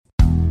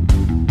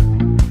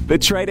The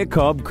Trader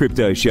Cobb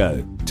Crypto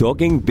Show,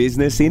 talking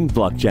business in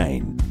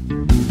blockchain.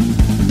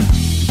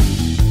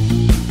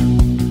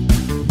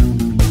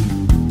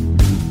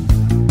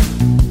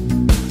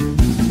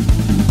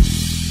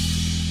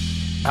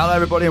 Hello,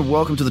 everybody, and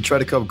welcome to the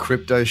Trader Cobb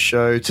Crypto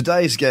Show.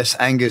 Today's guest,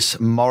 Angus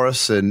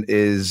Morrison,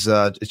 is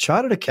a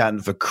chartered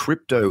accountant for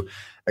crypto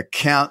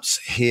accounts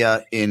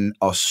here in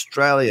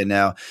Australia.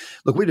 Now,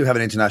 look, we do have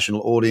an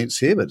international audience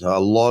here, but a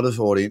lot of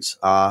audience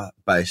are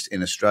based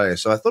in Australia.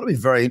 So I thought it'd be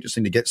very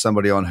interesting to get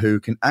somebody on who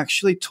can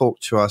actually talk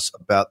to us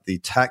about the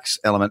tax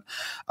element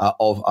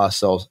of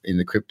ourselves in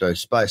the crypto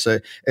space. So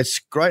it's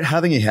great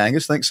having you,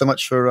 Angus. Thanks so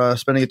much for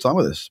spending your time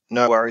with us.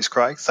 No worries,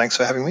 Craig. Thanks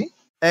for having me.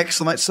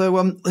 Excellent, mate. So,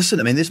 listen,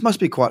 I mean, this must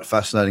be quite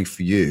fascinating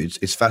for you.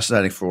 It's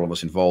fascinating for all of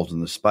us involved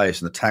in the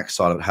space, and the tax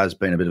side of it has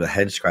been a bit of a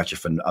head scratcher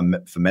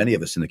for many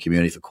of us in the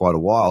community for quite a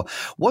while.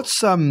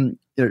 What's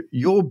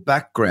your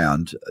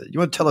background? You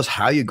want to tell us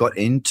how you got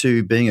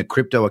into being a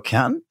crypto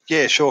accountant?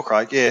 Yeah, sure,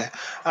 Craig. Yeah,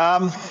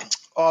 I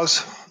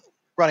was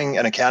running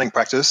an accounting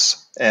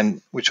practice,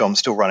 and which I'm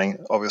still running,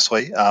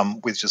 obviously,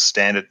 with just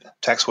standard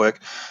tax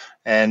work,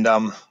 and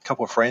a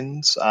couple of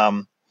friends.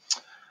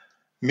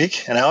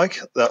 Mick and Alec,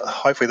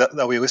 hopefully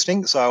they'll be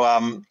listening.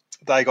 So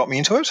they got me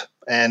into it.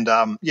 And,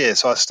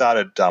 so I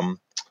started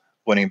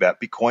learning about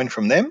Bitcoin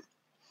from them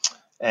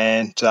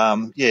and,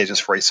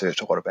 just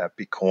researched a lot about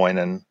Bitcoin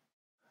and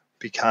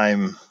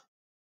became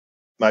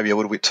maybe a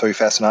little bit too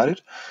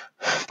fascinated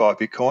by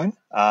Bitcoin.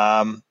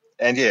 And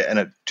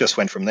it just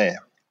went from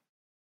there.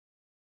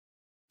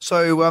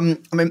 So,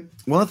 one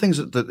of the things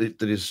that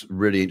is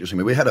really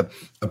interesting, we had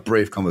a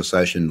brief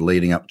conversation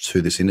leading up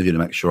to this interview to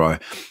make sure I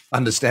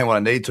understand what I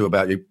need to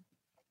about you.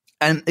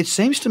 And it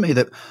seems to me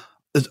that,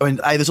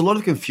 there's a lot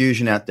of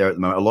confusion out there at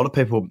the moment. A lot of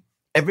people,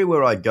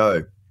 everywhere I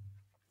go,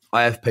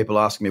 I have people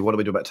asking me, what do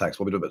we do about tax?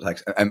 What do we do about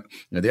tax? And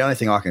the only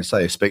thing I can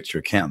say is speak to your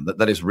accountant.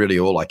 That is really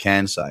all I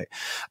can say.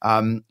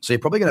 So you're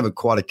probably going to have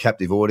quite a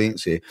captive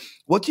audience here.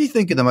 What do you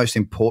think are the most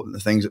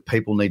important things that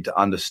people need to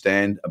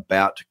understand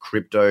about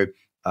crypto,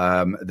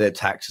 their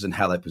taxes and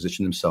how they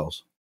position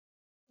themselves?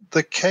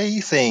 The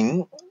key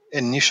thing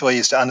initially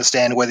is to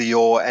understand whether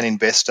you're an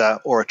investor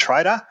or a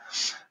trader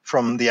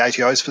from the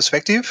ATO's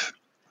perspective,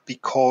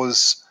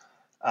 because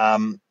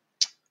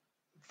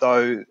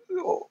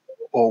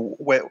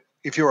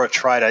if you're a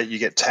trader, you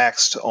get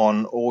taxed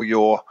on all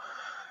your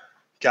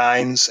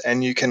gains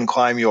and you can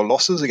claim your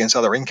losses against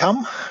other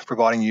income,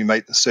 providing you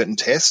meet certain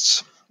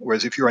tests.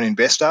 Whereas if you're an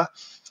investor,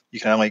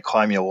 you can only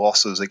claim your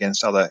losses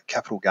against other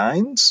capital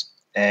gains.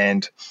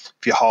 And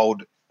if you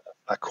hold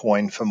a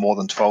coin for more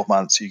than 12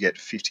 months, you get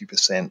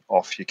 50%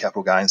 off your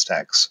capital gains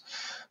tax.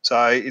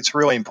 So it's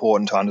really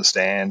important to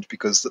understand,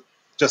 because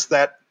just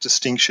that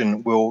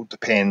distinction will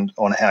depend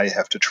on how you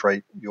have to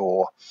treat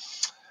your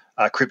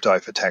crypto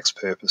for tax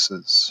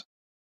purposes.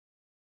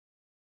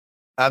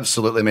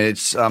 Absolutely. I mean,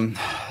 it's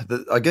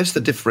I guess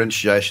the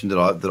differentiation that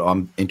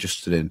I'm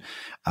interested in,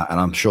 and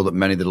I'm sure that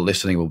many that are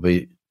listening will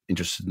be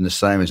interested in the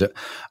same, is that,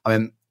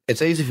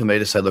 it's easy for me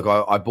to say, look,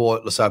 I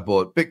bought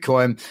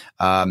Bitcoin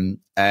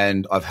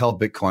and I've held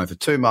Bitcoin for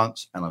 2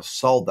 months and I've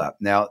sold that.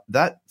 Now,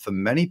 that for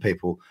many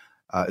people,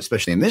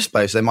 especially in this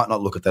space, they might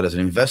not look at that as an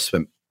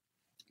investment.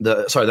 They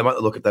might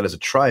not look at that as a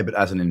trade, but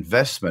as an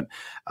investment,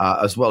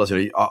 as well as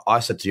I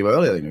said to you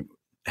earlier,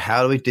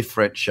 how do we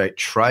differentiate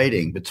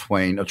trading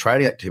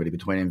activity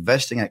between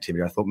investing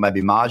activity? I thought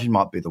maybe margin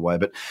might be the way,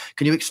 but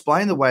can you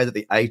explain the way that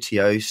the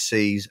ATO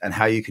sees and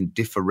how you can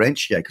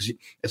differentiate? Because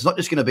it's not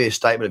just going to be a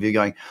statement of you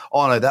going,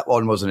 oh no, that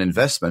one was an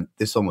investment,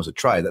 this one was a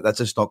trade. That's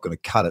just not going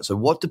to cut it. So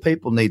what do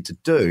people need to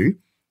do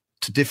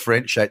to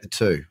differentiate the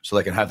two so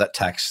they can have that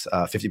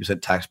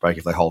 50% tax break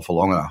if they hold for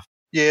long enough?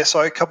 Yeah,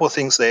 so a couple of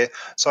things there.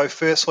 So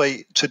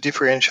firstly, to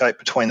differentiate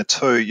between the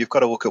two, you've got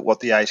to look at what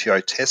the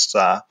ATO tests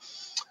are.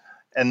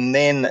 And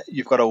then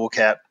you've got to look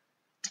at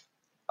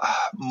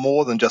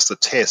more than just the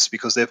tests,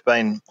 because there have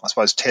been, I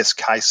suppose, test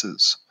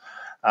cases.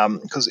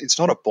 Because it's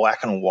not a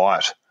black and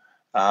white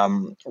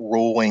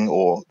ruling,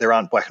 or there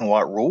aren't black and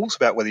white rules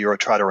about whether you're a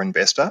trader or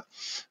investor.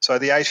 So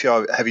the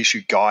ATO have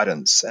issued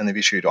guidance, and they've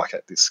issued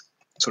this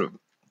sort of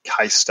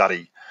case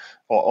study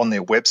on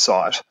their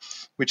website,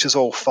 which is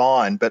all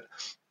fine. But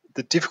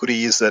the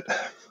difficulty is that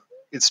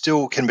it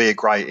still can be a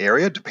grey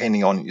area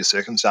depending on your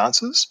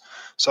circumstances.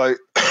 So,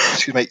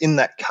 in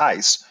that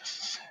case,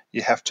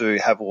 you have to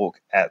have a look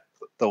at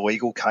the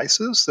legal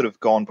cases that have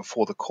gone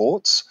before the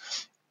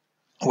courts,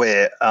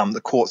 where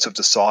the courts have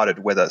decided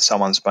whether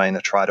someone's been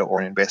a trader or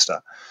an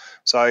investor.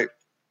 So,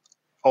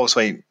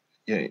 obviously,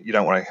 you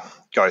don't want to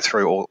go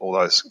through all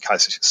those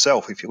cases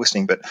yourself if you're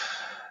listening, but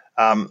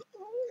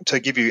to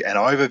give you an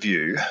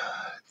overview,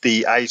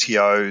 the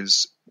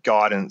ATO's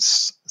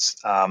guidance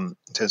in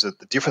terms of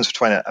the difference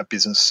between a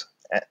business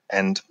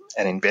and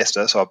an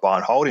investor, so a buy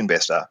and hold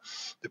investor,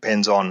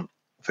 depends on,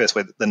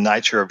 firstly, the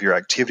nature of your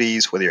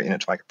activities, whether you're in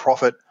it to make a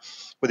profit,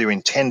 whether you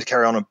intend to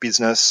carry on a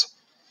business,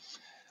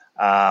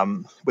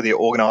 whether you're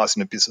organised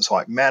in a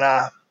business-like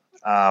manner,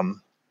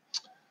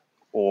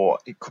 or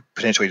it could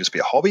potentially just be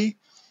a hobby.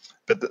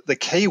 But the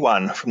key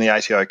one from the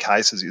ATO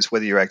cases is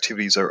whether your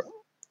activities are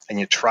and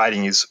your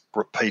trading is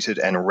repeated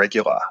and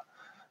regular.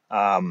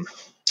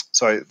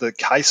 So the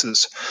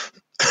cases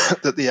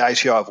that the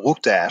ATO have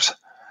looked at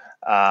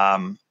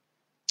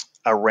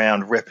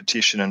around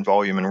repetition and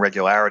volume and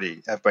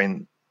regularity have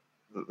been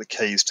the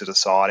keys to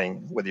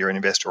deciding whether you're an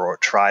investor or a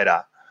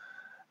trader.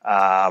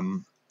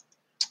 And,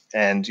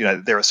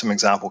 there are some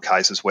example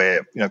cases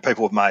where,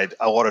 people have made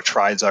a lot of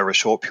trades over a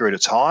short period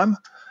of time,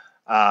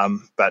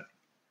 but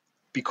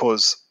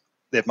because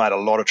they've made a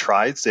lot of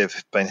trades,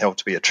 they've been held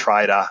to be a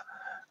trader.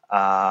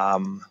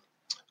 In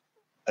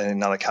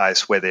another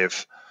case where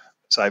they've,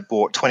 say,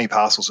 bought 20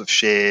 parcels of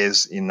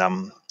shares in a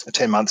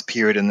 10-month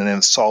period and then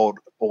they've sold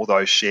all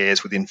those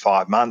shares within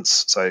 5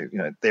 months. So,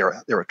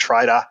 they're a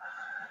trader.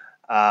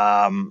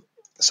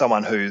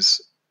 Someone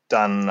who's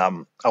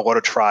done a lot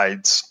of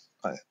trades,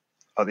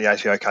 the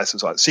ATO case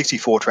was like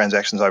 64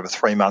 transactions over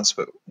 3 months,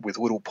 but with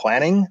little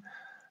planning.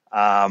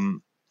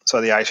 So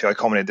the ATO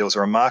commented there was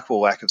a remarkable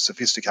lack of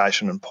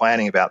sophistication and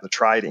planning about the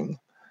trading,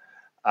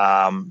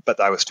 but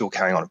they were still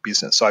carrying on a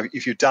business. So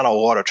if you've done a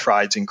lot of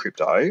trades in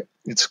crypto,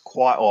 it's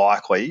quite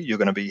likely you're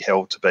going to be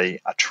held to be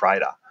a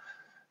trader.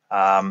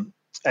 An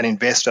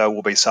investor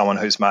will be someone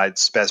who's made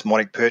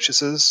spasmodic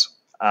purchases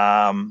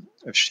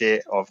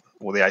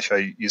the ATO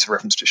use a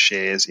reference to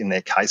shares in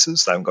their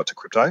cases. They haven't got to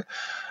crypto.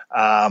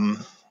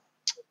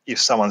 If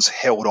someone's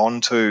held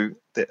on to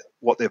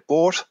what they've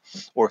bought,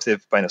 or if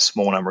there've been a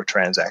small number of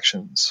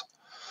transactions.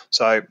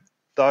 So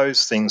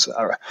those things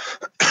are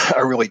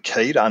really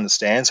key to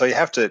understand. So you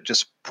have to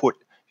just put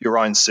your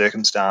own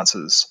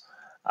circumstances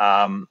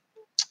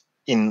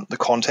in the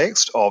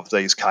context of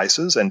these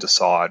cases and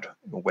decide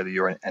whether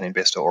you're an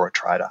investor or a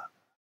trader.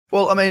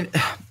 Well, I mean,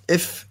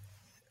 if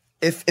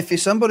you're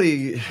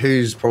somebody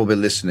who's probably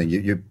listening,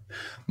 you're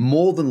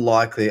more than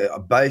likely,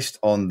 based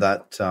on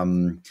that,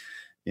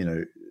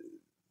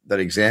 that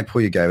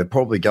example you gave, are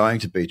probably going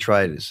to be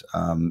traders.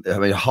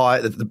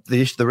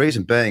 The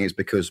reason being is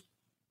because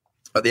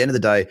at the end of the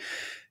day,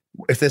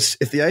 if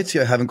the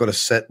ATO haven't got a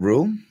set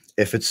rule,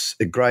 if it's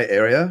a grey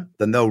area,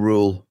 then they'll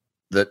rule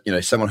that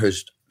someone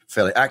who's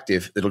fairly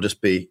active, it'll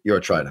just be you're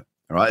a trader.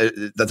 All right,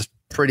 that's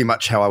pretty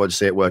much how I would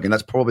see it working.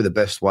 That's probably the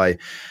best way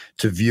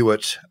to view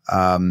it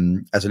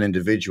as an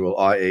individual,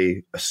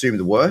 i.e., assume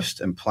the worst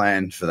and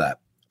plan for that.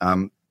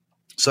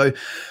 So,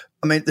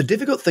 I mean, the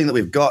difficult thing that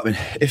we've got,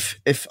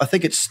 if I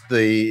think it's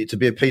to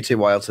be a PTY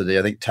Ltd,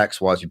 I think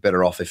tax-wise you're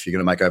better off if you're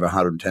going to make over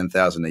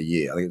 $110,000 a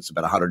year. I think it's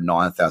about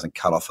 $109,000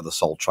 cut off for the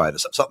sole trader,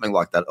 something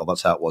like that. Or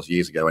that's how it was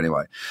years ago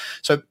anyway.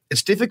 So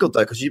it's difficult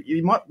though, because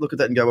you might look at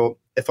that and go, well,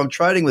 if I'm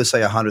trading with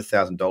say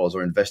 $100,000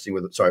 or investing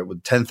with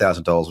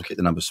 $10,000, we'll keep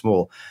the number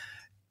small.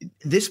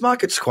 This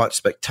market's quite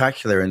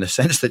spectacular in the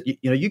sense that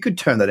you could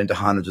turn that into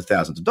hundreds of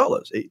thousands of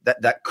dollars.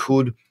 That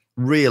could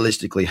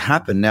realistically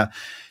happen. Now,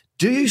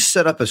 do you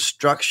set up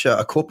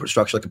a corporate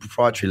structure like a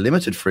proprietary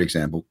limited, for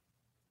example?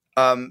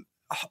 And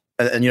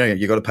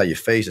you've got to pay your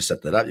fees to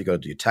set that up. You've got to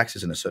do your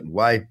taxes in a certain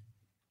way,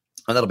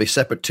 and that'll be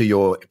separate to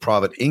your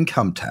private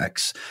income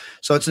tax.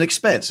 So it's an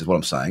expense, is what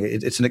I'm saying.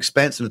 It's an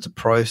expense and it's a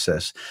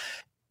process.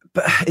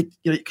 But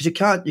because you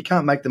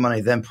can't make the money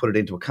then put it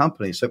into a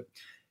company. So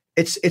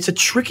it's a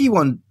tricky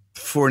one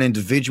for an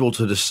individual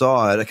to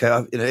decide,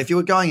 okay, if you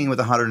were going in with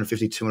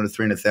 150, 200,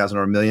 300,000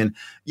 or $1 million,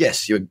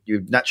 yes, you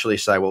naturally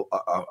say, well,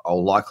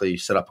 I'll likely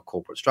set up a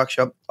corporate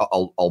structure.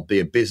 I'll be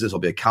a business. I'll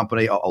be a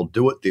company. I'll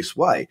do it this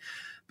way.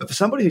 But for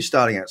somebody who's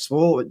starting out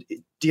small,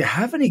 do you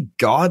have any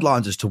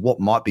guidelines as to what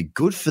might be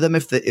good for them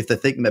if they're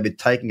thinking maybe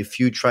taking a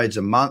few trades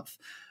a month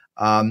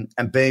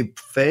and being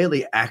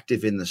fairly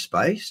active in the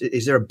space?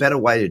 Is there a better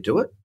way to do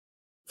it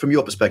from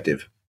your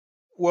perspective?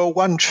 Well,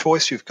 one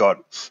choice you've got,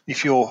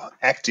 if you're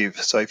active,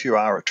 so if you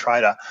are a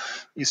trader,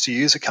 is to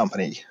use a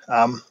company.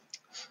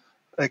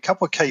 A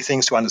couple of key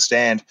things to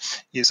understand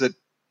is that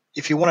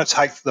if you want to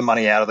take the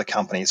money out of the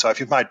company, so if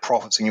you've made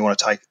profits and you want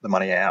to take the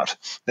money out,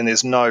 then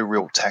there's no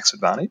real tax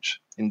advantage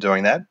in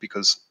doing that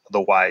because of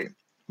the way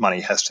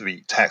money has to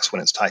be taxed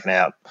when it's taken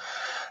out.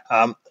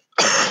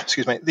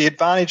 Excuse me. The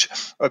advantage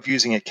of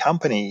using a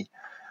company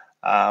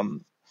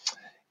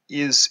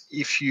is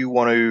if you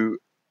want to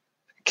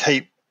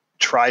keep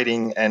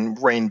trading and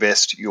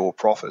reinvest your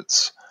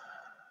profits.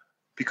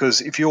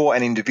 Because if you're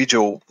an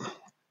individual,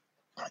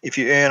 if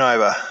you earn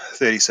over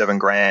 37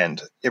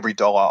 grand, every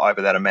dollar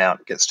over that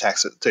amount gets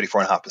taxed at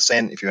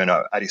 34.5%. If you earn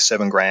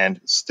 87 grand,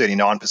 it's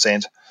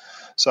 39%.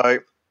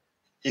 So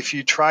if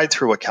you trade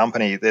through a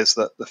company, there's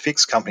the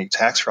fixed company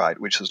tax rate,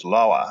 which is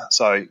lower.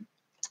 So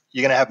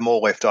you're going to have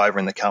more left over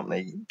in the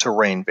company to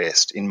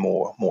reinvest in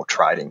more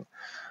trading.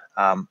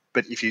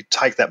 But if you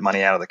take that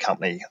money out of the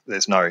company,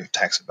 there's no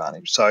tax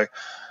advantage. So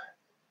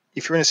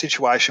if you're in a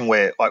situation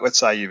where, like, let's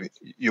say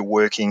you're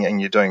working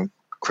and you're doing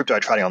crypto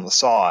trading on the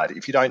side,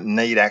 if you don't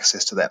need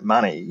access to that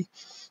money,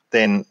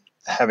 then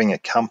having a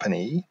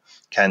company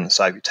can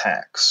save you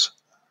tax.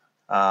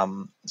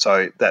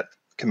 So that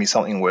can be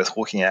something worth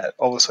looking at.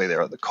 Obviously,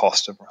 there are the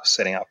cost of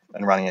setting up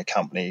and running a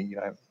company.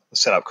 The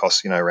setup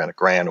costs, around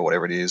 $1,000 or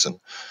whatever it is, and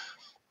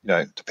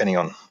depending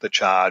on the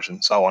charge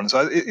and so on.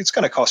 So it's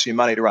going to cost you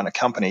money to run a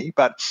company.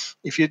 But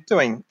if you're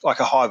doing like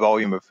a high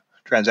volume of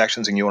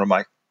transactions and you want to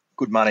make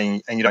good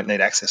money and you don't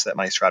need access to that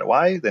money straight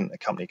away, then a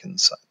company can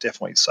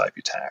definitely save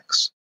you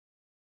tax.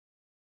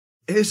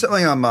 Here's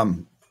something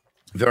I'm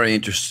very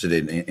interested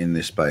in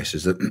this space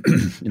is that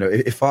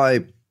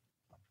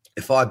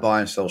if I buy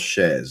and sell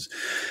shares,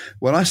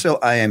 when I sell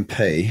AMP,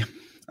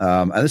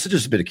 and this is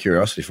just a bit of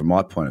curiosity from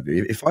my point of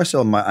view, if I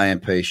sell my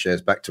AMP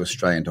shares back to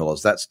Australian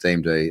dollars, that's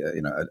deemed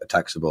a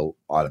taxable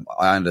item.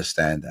 I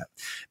understand that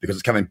because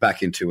it's coming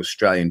back into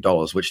Australian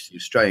dollars, which the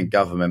Australian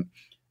government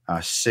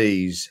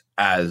sees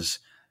as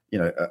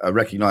a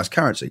recognised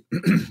currency.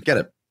 Get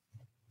it?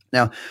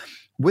 Now,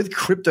 with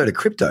crypto to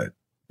crypto,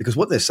 because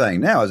what they're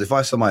saying now is if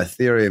I sell my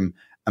Ethereum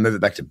and move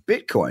it back to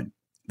Bitcoin,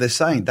 they're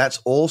saying that's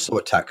also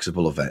a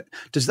taxable event.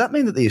 Does that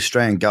mean that the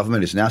Australian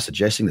government is now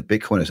suggesting that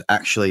Bitcoin is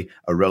actually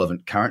a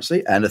relevant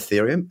currency and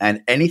Ethereum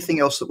and anything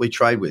else that we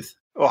trade with?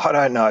 Well, I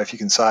don't know if you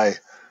can say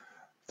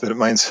that it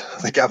means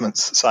the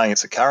government's saying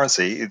it's a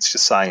currency. It's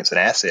just saying it's an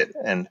asset.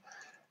 And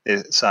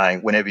they're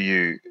saying whenever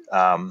you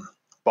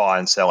buy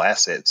and sell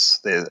assets,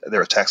 there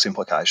are tax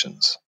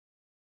implications.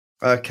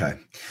 Okay.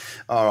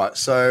 All right.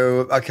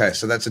 So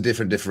that's a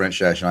different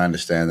differentiation. I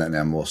understand that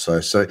now more so.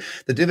 So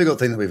the difficult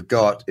thing that we've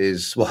got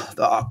is,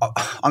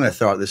 I'm going to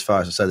throw it this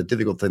far as to say the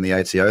difficult thing the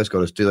ATO's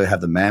got is do they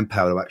have the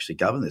manpower to actually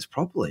govern this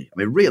properly? I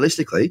mean,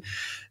 realistically,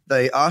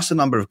 they asked a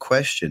number of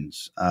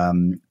questions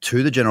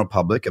to the general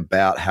public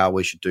about how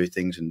we should do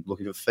things and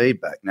looking for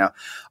feedback. Now,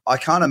 I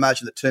can't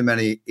imagine that too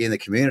many in the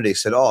community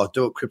said,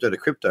 do it crypto to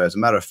crypto. As a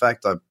matter of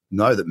fact, I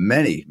know that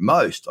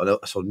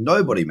I saw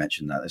nobody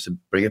mention that. They said,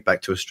 bring it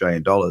back to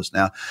Australian dollars.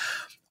 Now,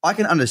 I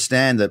can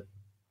understand that,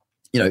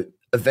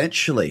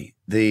 eventually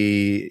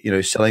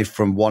selling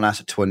from one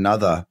asset to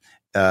another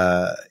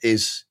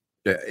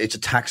it's a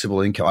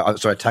taxable income.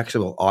 A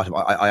taxable item.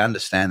 I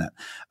understand that.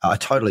 I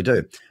totally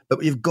do.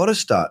 But you've got to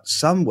start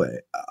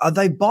somewhere. Are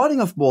they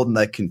biting off more than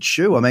they can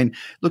chew? I mean,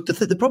 look, the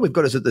problem we've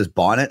got is that there's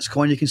Binance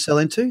coin you can sell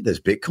into. There's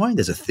Bitcoin.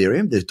 There's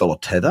Ethereum. There's Dollar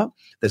Tether.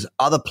 There's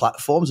other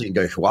platforms. You can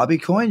go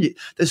Huobi coin.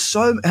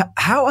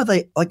 How are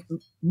they,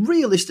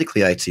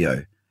 realistically,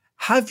 ATO,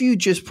 have you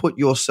just put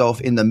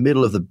yourself in the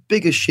middle of the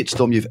biggest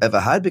shitstorm you've ever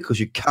had because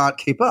you can't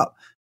keep up?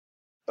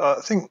 I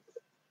think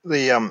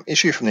the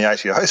issue from the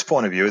ATO's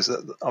point of view is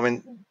that,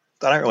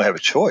 they don't really have a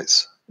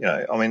choice.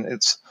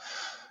 It's,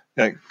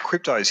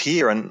 crypto's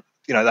here and,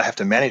 they have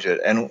to manage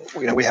it. And,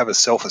 we have a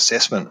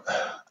self-assessment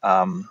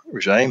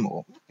regime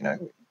or,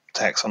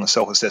 tax on a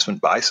self-assessment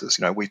basis.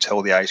 We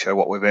tell the ATO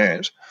what we've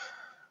earned.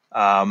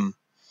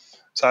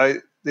 So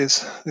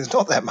there's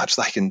not that much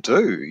they can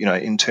do,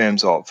 in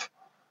terms of,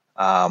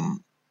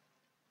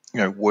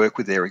 work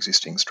with their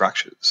existing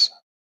structures.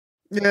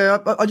 Yeah,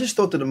 I just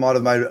thought that it might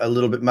have made it a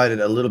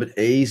little bit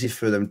easy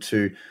for them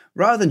to,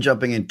 rather than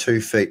jumping in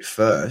 2 feet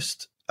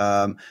first,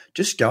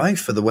 just going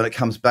for when it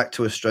comes back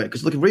to Australia.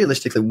 Because look,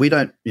 realistically, we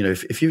don't,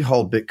 if you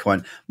hold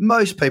Bitcoin,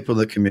 most people in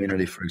the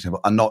community, for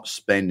example, are not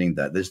spending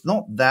that. There's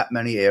not that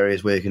many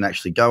areas where you can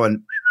actually go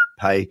and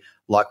pay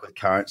like with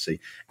currency.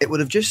 It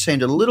would have just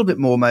seemed a little bit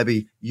more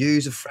maybe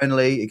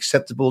user-friendly,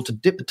 acceptable to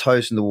dip the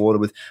toes in the water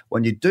with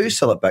when you do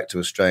sell it back to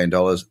Australian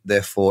dollars,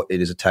 therefore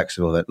it is a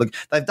taxable event. Look,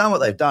 they've done what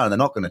they've done and they're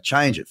not going to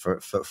change it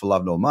for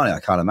love nor money, I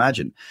can't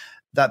imagine.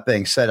 That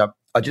being said,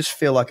 I just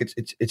feel like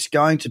it's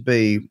going to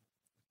be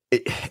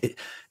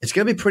it's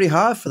going to be pretty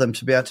hard for them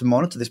to be able to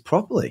monitor this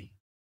properly.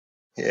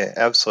 Yeah,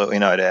 absolutely,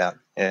 no doubt.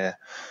 Yeah,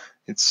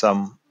 it's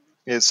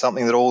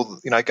something that all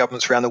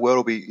governments around the world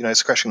will be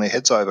scratching their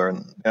heads over,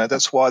 and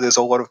that's why there's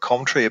a lot of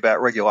commentary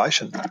about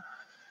regulation.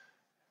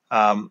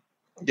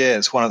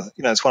 It's one of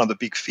the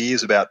big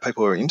fears about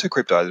people who are into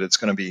crypto that it's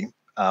going to be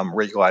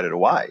regulated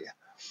away,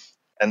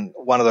 and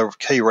one of the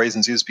key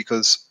reasons is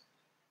because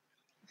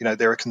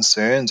there are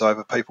concerns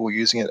over people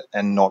using it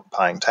and not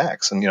paying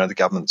tax, and the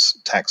government's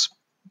tax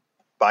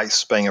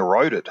base being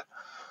eroded.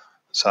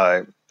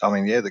 So,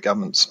 the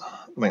governments,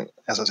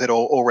 as I said,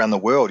 all around the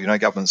world,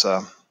 governments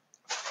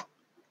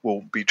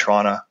will be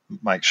trying to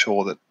make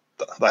sure that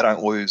they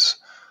don't lose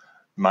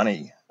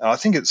money. And I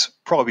think it's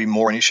probably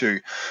more an issue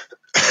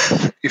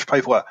if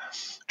people are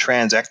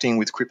transacting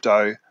with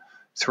crypto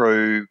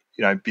through,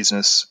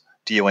 business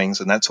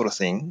dealings and that sort of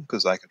thing,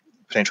 because they could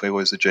potentially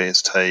lose the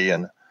GST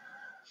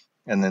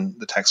and then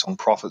the tax on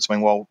profits.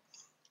 While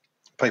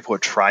people are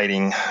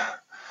trading,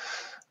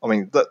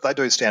 they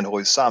do stand to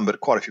lose some, but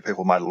quite a few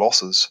people made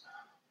losses.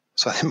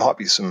 So there might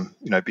be some,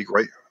 big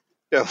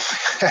yeah,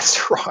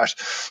 that's right.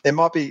 There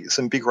might be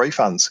some big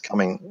refunds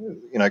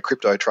coming,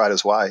 crypto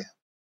traders' way.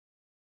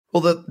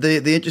 Well,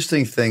 the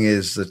interesting thing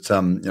is that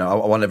I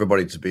want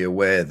everybody to be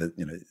aware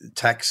that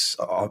tax.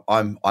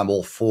 I'm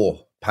all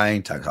for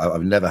paying tax.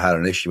 I've never had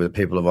an issue with it.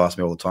 People have asked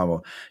me all the time.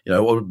 Well,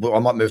 I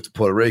might move to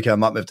Puerto Rico. I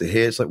might move to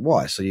here. It's like,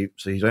 why? So you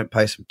don't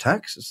pay some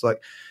tax? It's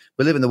like,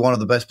 we live in one of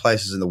the best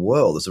places in the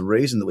world. There's a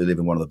reason that we live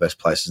in one of the best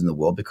places in the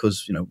world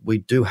because, we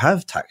do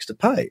have tax to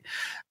pay.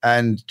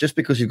 And just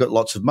because you've got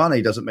lots of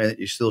money doesn't mean that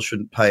you still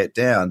shouldn't pay it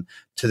down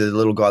to the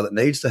little guy that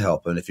needs the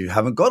help. And if you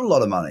haven't got a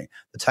lot of money,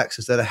 the tax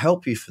is there to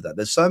help you for that.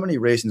 There's so many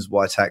reasons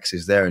why tax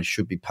is there and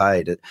should be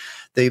paid.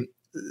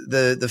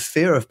 the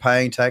fear of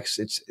paying tax,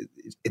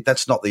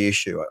 that's not the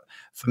issue.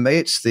 For me,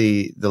 it's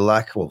the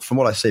lack. Well, from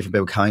what I see from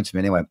people coming to me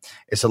anyway,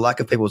 it's a lack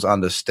of people's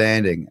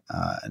understanding.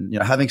 And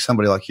having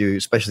somebody like you,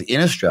 especially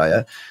in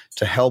Australia,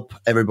 to help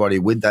everybody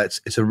with that,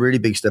 it's a really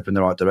big step in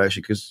the right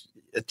direction. Because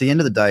at the end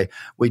of the day,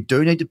 we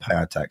do need to pay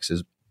our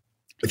taxes.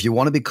 If you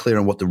want to be clear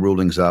on what the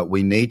rulings are,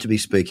 we need to be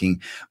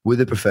speaking with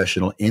a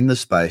professional in the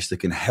space that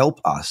can help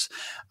us.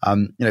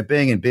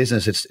 Being in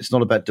business, it's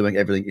not about doing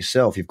everything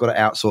yourself. You've got to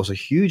outsource a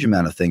huge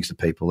amount of things to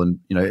people. And,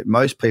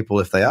 most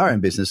people, if they are in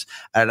business,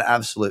 at an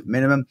absolute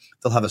minimum,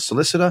 they'll have a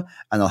solicitor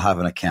and they'll have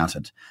an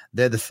accountant.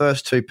 They're the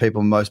first two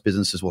people most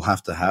businesses will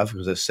have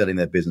because they're setting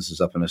their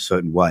businesses up in a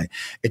certain way.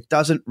 It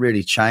doesn't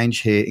really change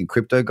here in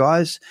crypto,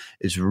 guys.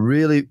 It's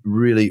really,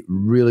 really,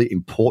 really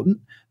important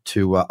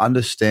to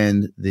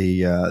understand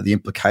the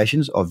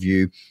implications of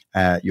your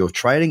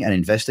trading and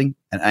investing,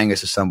 and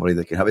Angus is somebody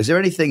that can help. Is there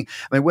anything?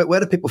 I mean, where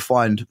do people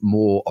find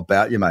more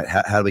about you, mate?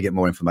 How do we get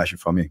more information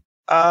from you?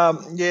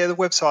 The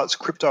website's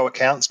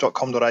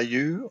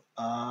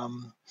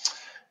cryptoaccounts.com.au,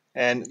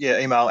 and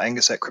email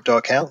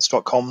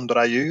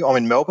angus@cryptoaccounts.com.au. I'm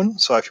in Melbourne,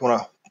 so if you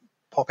want to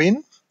pop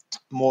in,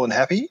 more than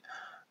happy.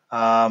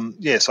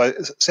 So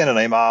send an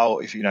email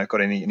if you've got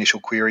any initial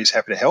queries.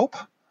 Happy to help.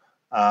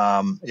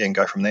 And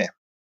go from there.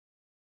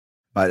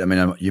 Mate, I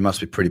mean, you must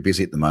be pretty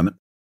busy at the moment.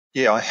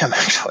 Yeah, I am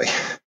actually.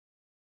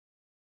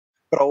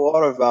 But a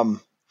lot of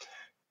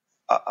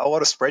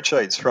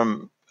spreadsheets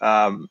from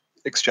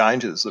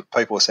exchanges that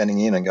people are sending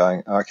in and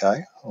going,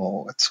 okay,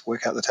 well, let's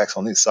work out the tax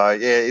on this. So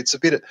it's a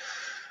bit,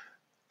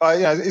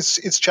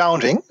 it's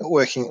challenging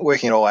working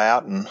it all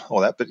out and all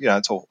that, but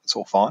it's all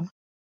fine.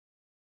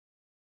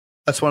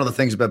 That's one of the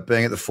things about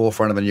being at the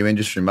forefront of a new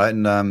industry, mate.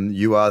 And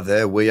you are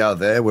there, we are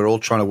there. We're all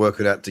trying to work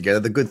it out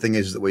together. The good thing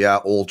is that we are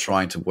all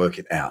trying to work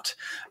it out.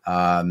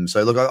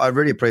 So, look, I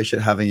really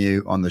appreciate having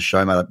you on the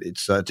show, mate.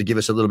 It's to give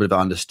us a little bit of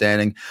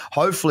understanding.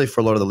 Hopefully,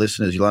 for a lot of the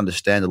listeners, you'll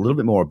understand a little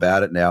bit more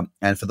about it now.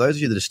 And for those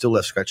of you that are still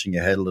left scratching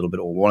your head a little bit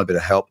or want a bit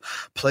of help,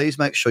 please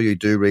make sure you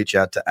do reach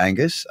out to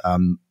Angus.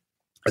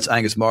 It's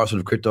Angus Morrison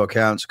of Crypto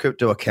Accounts,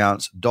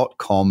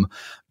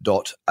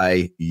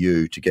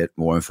 cryptoaccounts.com.au to get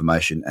more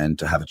information and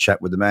to have a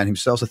chat with the man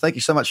himself. So thank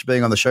you so much for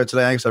being on the show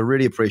today, Angus. I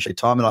really appreciate your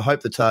time, and I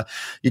hope that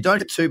you don't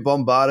get too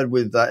bombarded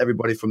with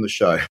everybody from the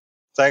show.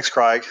 Thanks,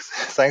 Craig.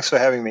 Thanks for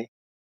having me.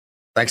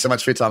 Thanks so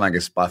much for your time,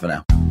 Angus. Bye for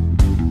now.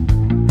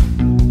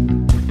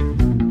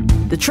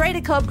 The Trader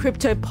Cobb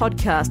Crypto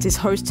Podcast is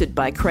hosted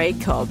by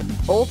Craig Cobb.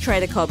 All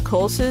Trader Cobb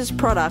courses,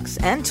 products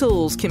and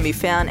tools can be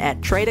found at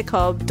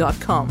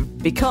tradercobb.com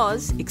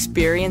because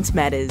experience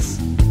matters.